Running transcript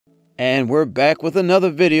And we're back with another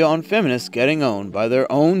video on feminists getting owned by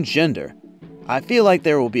their own gender. I feel like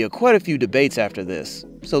there will be quite a few debates after this,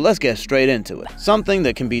 so let's get straight into it. Something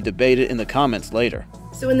that can be debated in the comments later.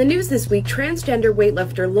 So in the news this week, transgender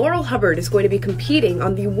weightlifter Laurel Hubbard is going to be competing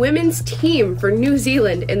on the women's team for New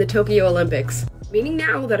Zealand in the Tokyo Olympics. Meaning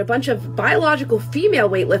now that a bunch of biological female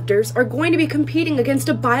weightlifters are going to be competing against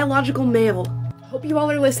a biological male. Hope you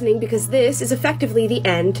all are listening because this is effectively the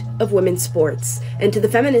end of women's sports. And to the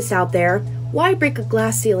feminists out there, why break a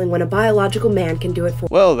glass ceiling when a biological man can do it for?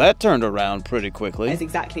 Well, that turned around pretty quickly. That's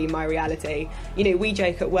exactly my reality. You know, we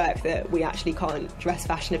joke at work that we actually can't dress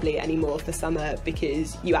fashionably anymore for summer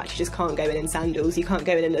because you actually just can't go in sandals, you can't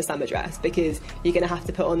go in a summer dress because you're going to have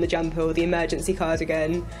to put on the jumper or the emergency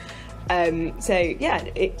cardigan. So yeah,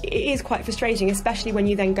 it is quite frustrating, especially when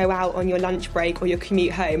you then go out on your lunch break or your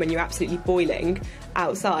commute home and you're absolutely boiling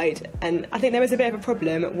outside. And I think there is a bit of a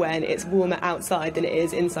problem when it's warmer outside than it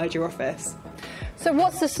is inside your office. So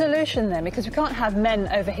what's the solution then? Because we can't have men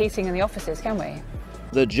overheating in the offices, can we?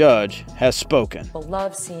 The judge has spoken. I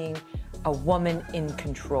love seeing a woman in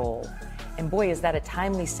control. And boy, is that a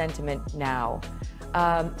timely sentiment now.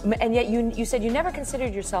 And yet you said you never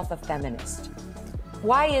considered yourself a feminist.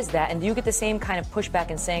 Why is that? And do you get the same kind of pushback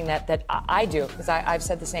in saying that I do? Because I've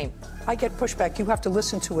said the same. I get pushback. You have to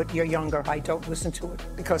listen to it. You're younger. I don't listen to it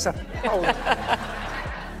because I'm old.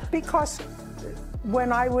 Because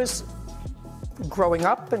when I was growing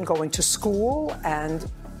up and going to school and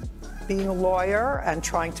being a lawyer and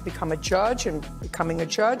trying to become a judge and becoming a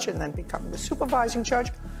judge and then becoming a supervising judge,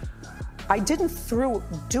 I didn't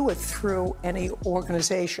do it through any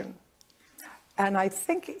organization. And I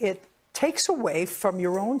think it takes away from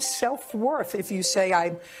your own self-worth if you say,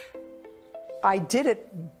 I did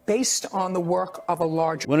it based on the work of a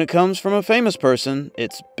large... When it comes from a famous person,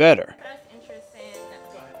 it's better.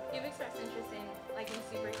 You've expressed interest in liking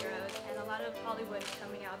superheroes, and a lot of Hollywood is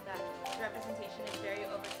coming out that the representation is very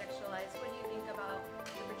over-sexualized. What do you think about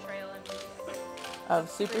the portrayal in movies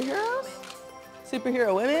of superheroes?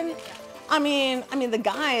 Superhero women? Yeah. I mean, the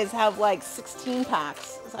guys have like 16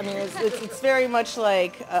 packs. I mean, it's very much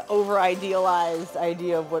like an over-idealized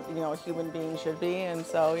idea of what, a human being should be. And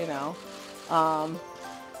so,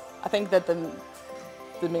 I think that the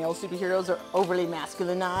male superheroes are overly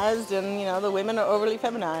masculinized and, the women are overly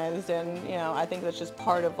feminized. And, I think that's just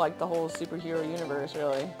part of like the whole superhero universe,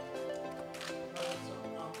 really.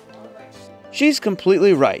 She's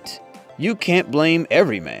completely right. You can't blame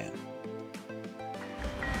every man.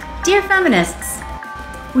 Dear feminists,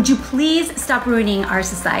 would you please stop ruining our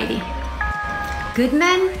society? Good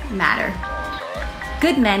men matter.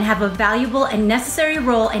 Good men have a valuable and necessary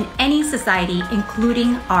role in any society,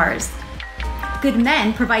 including ours. Good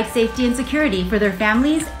men provide safety and security for their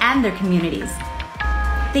families and their communities.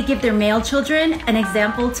 They give their male children an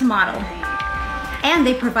example to model. And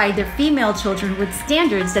they provide their female children with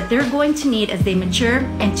standards that they're going to need as they mature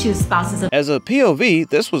and choose spouses. As a POV,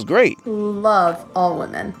 this was great. Love all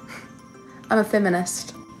women. I'm a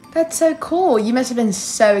feminist. That's so cool. You must have been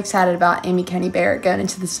so excited about Amy Coney Barrett going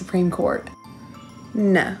into the Supreme Court.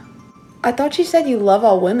 No. I thought you said you love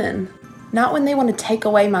all women. Not when they want to take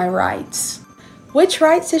away my rights. Which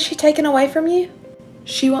rights is she taking away from you?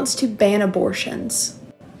 She wants to ban abortions.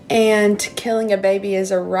 And killing a baby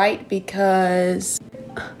is a right because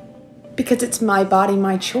it's my body,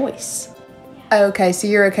 my choice. Okay, so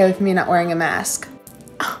you're okay with me not wearing a mask.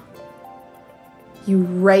 You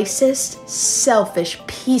racist, selfish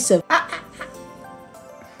piece of...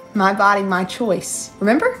 My body, my choice.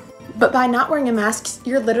 Remember? But by not wearing a mask,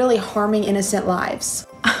 you're literally harming innocent lives.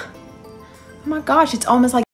 Oh my gosh, it's almost like